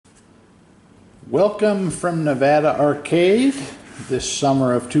Welcome from Nevada Arcade this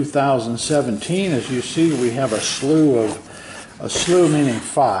summer of 2017. As you see, we have a slew meaning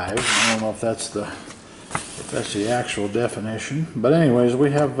five. I don't know if that's the actual definition, but anyways,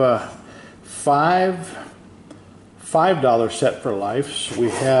 we have $5 set for life. We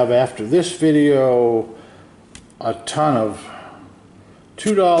have, after this video, a ton of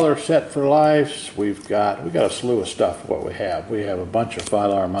 $2 set for life. We've got a slew of stuff. What we have a bunch of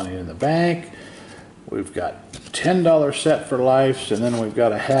 $5 money in the bank. We've got $10 set for life, and then we've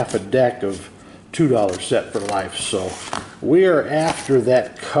got a half a deck of $2 set for life. So we are after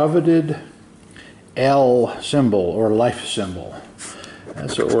that coveted L symbol or life symbol.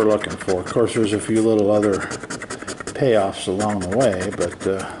 That's what we're looking for. Of course, there's a few little other payoffs along the way, but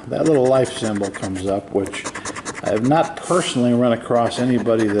that little life symbol comes up, which I have not personally run across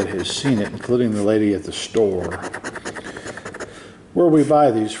anybody that has seen it, including the lady at the store where we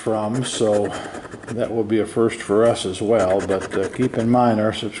buy these from, so that will be a first for us as well. But keep in mind,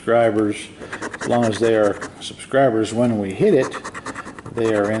 our subscribers, as long as they are subscribers when we hit it,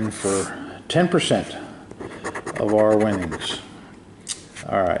 they are in for 10% of our winnings.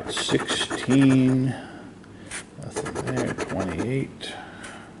 All right, 16, nothing there, 28.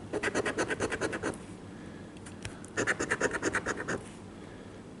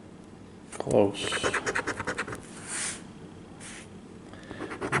 Close.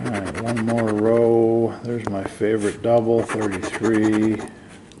 Alright, one more row. There's my favorite double, 33.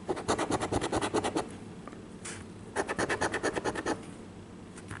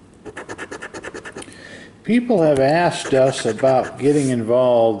 People have asked us about getting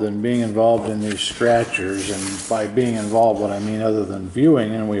involved and being involved in these scratchers, and by being involved, what I mean, other than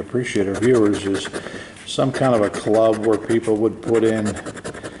viewing, and we appreciate our viewers, is some kind of a club where people would put in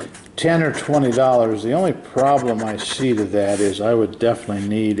 $10 or $20. The only problem I see to that is I would definitely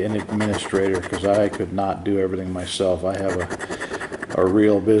need an administrator, because I could not do everything myself. I have a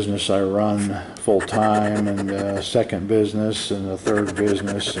real business I run full-time, and a second business, and a third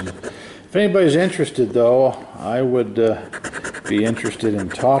business. And if anybody's interested, though, I would be interested in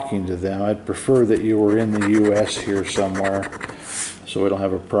talking to them. I'd prefer that you were in the U.S. here somewhere, so we don't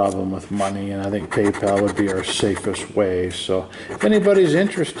have a problem with money, and I think PayPal would be our safest way. So if anybody's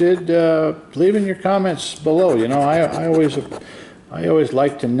interested, leave in your comments below. You know, I always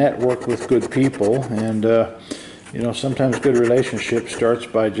like to network with good people, and you know, sometimes good relationship starts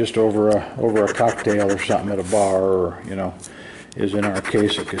by just over a cocktail or something at a bar, or, you know, is in our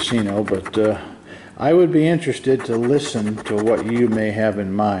case a casino. But I would be interested to listen to what you may have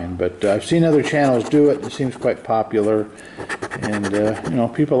in mind. But I've seen other channels do it. It seems quite popular, and you know,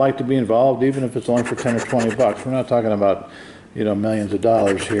 people like to be involved, even if it's only for 10 or 20 bucks. We're not talking about, you know, millions of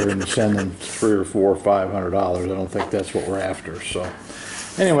dollars here and sending $300 or $400 or $500. I don't think that's what we're after. So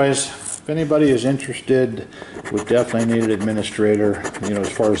anyways, if anybody is interested, we definitely need an administrator, you know, as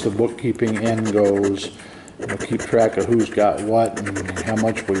far as the bookkeeping end goes. We'll keep track of who's got what and how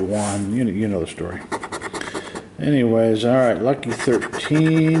much we won. You know the story. Anyways, all right, lucky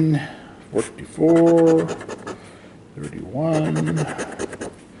 13, 44, 31,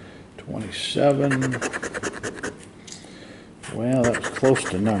 27. Well, that was close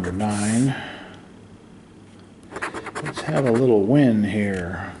to number 9. Let's have a little win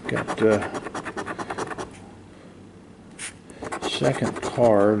here. Got second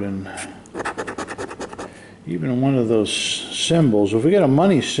card, and even one of those symbols. If we get a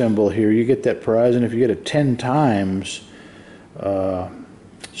money symbol here, you get that prize, and if you get a 10 times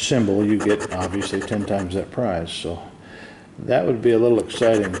symbol, you get obviously 10 times that prize. So that would be a little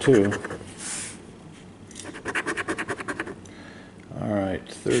exciting too. All right,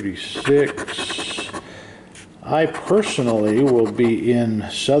 36. I personally will be in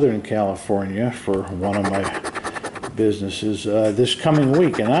Southern California for one of my businesses this coming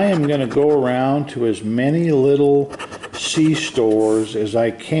week, and I am going to go around to as many little C-stores as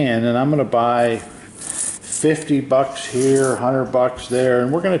I can, and I'm going to buy 50 bucks here, 100 bucks there,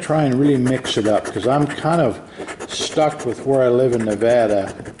 and we're going to try and really mix it up, because I'm kind of stuck with where I live in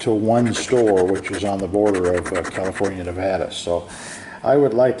Nevada to one store, which is on the border of California, Nevada. So I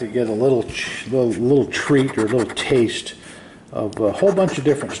would like to get a little treat or a little taste of a whole bunch of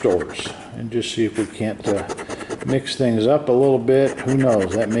different stores, and just see if we can't mix things up a little bit. Who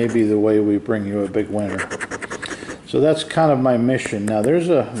knows? That may be the way we bring you a big winner. So that's kind of my mission. Now there's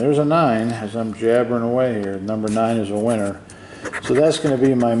a 9 as I'm jabbering away here. Number 9 is a winner. So that's going to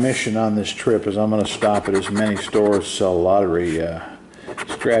be my mission on this trip, is I'm going to stop at as many stores, sell lottery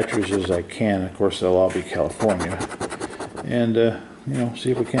scratchers as I can. Of course, they'll all be California, and you know,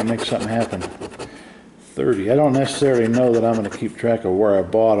 see if we can't make something happen. 30. I don't necessarily know that I'm going to keep track of where I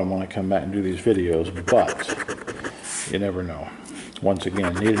bought them when I come back and do these videos, but you never know. Once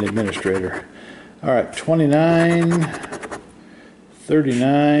again, need an administrator. All right, 29,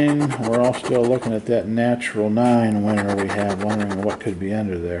 39. We're all still looking at that natural 9 winner we have, wondering what could be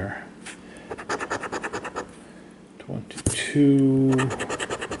under there. 22.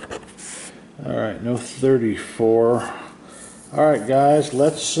 All right, no 34. All right, guys,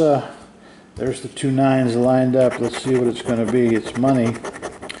 let's, there's the 2 9s lined up. Let's see what it's going to be. It's money.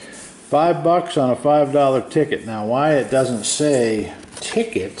 $5 on a $5 ticket. Now, why it doesn't say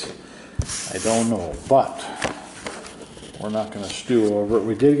ticket, I don't know, but we're not going to stew over it.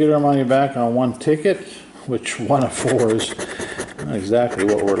 We did get our money back on 1 ticket, which 1 of 4 is not exactly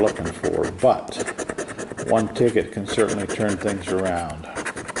what we're looking for, but 1 ticket can certainly turn things around.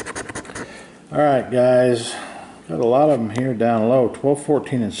 All right, guys, got a lot of them here down low, 12,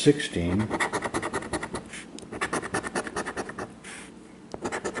 14, and 16.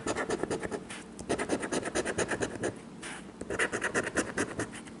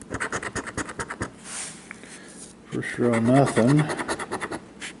 First row, nothing. All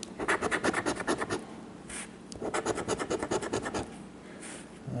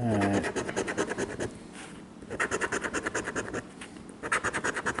right.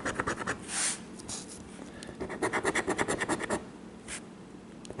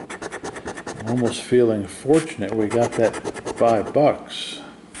 I'm almost feeling fortunate we got that $5.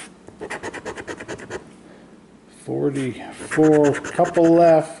 44, couple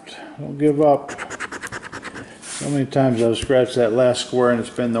left. Don't give up. So many times I've scratched that last square and it's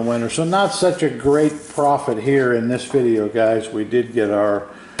been the winner. So not such a great profit here in this video, guys. We did get our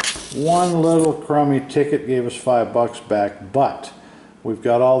one little crummy ticket, gave us $5 back, but we've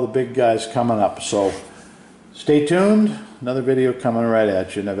got all the big guys coming up. So stay tuned. Another video coming right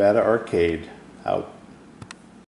at you. Nevada Arcade out.